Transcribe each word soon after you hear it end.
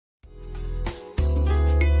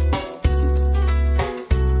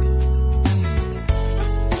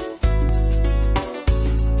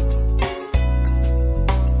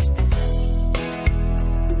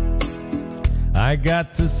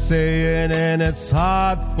got to say it and it's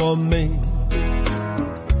hard for me.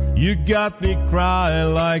 You got me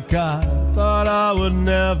crying like I thought I would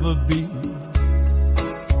never be.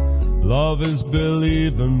 Love is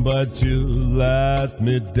believing, but you let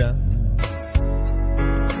me down.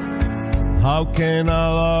 How can I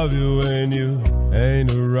love you when you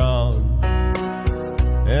ain't around?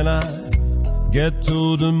 And I get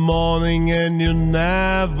to the morning and you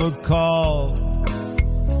never call.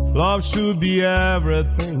 Love should be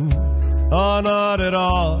everything, or not at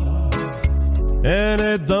all. And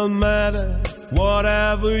it don't matter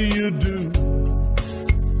whatever you do.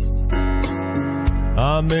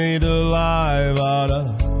 I made a life out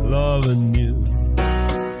of loving you,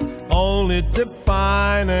 only to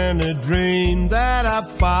find in a dream that I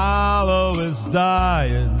follow is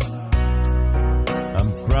dying.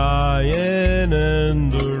 I'm crying in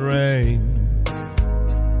the rain.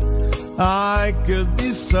 I could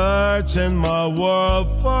be searching my world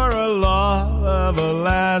for a love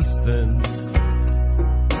everlasting,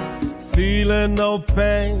 feeling no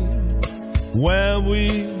pain when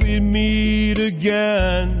we meet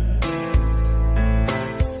again.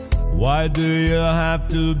 Why do you have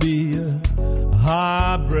to be a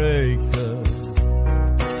heartbreaker?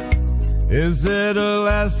 Is it a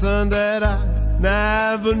lesson that I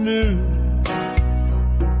never knew?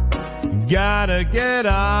 Gotta get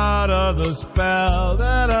out of the spell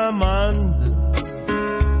that I'm under.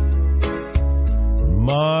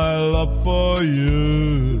 My love for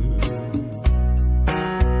you.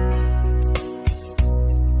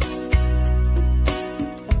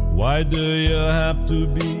 Why do you have to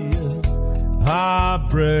be a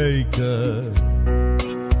heartbreaker?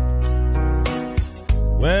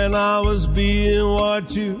 When I was being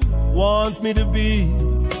what you want me to be,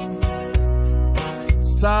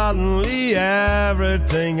 suddenly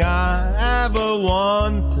everything I ever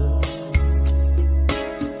wanted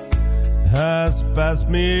has passed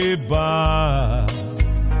me by.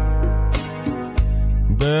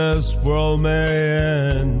 This world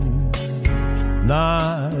may end,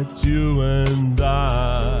 not you and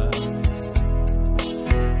I.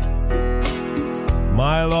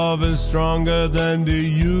 My love is stronger than the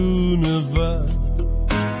universe.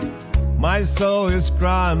 My soul is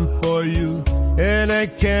crying for you, and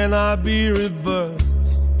it cannot be reversed.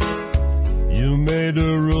 You made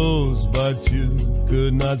the rules, but you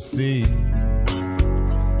could not see.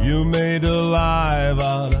 You made a life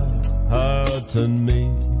out of hurting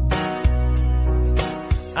me.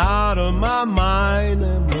 Out of my mind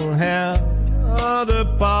and will have all the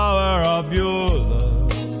power of your love.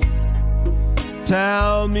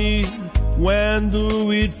 Tell me, when do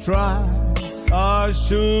we try, or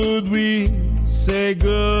should we say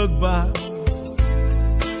goodbye?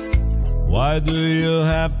 Why do you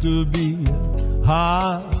have to be a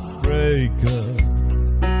heartbreaker?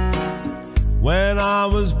 When I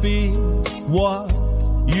was being what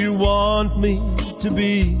you want me to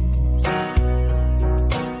be,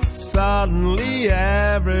 suddenly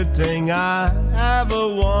everything I ever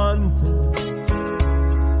wanted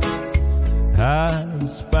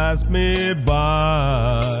has passed me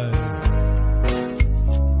by.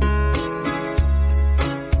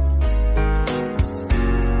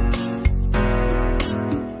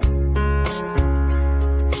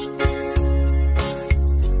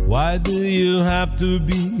 Why do you have to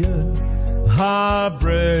be a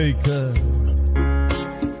heartbreaker?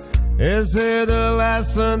 Is it a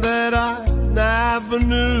lesson that I never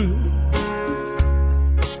knew?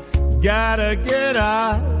 Gotta get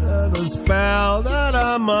out of the spell that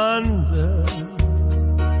I'm under.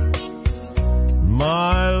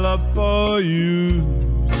 My love for you.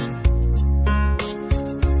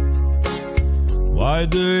 Why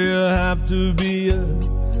do you have to be a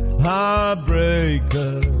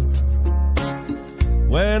heartbreaker?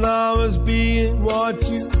 When I was being what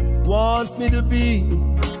you want me to be,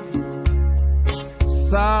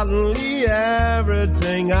 suddenly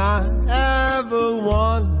everything I ever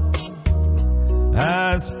wanted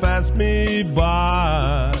has passed me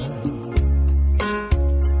by.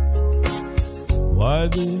 Why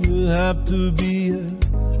do you have to be a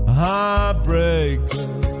heartbreaker?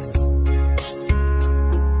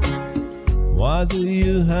 Why do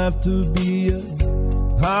you have to be a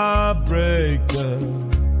heartbreaker?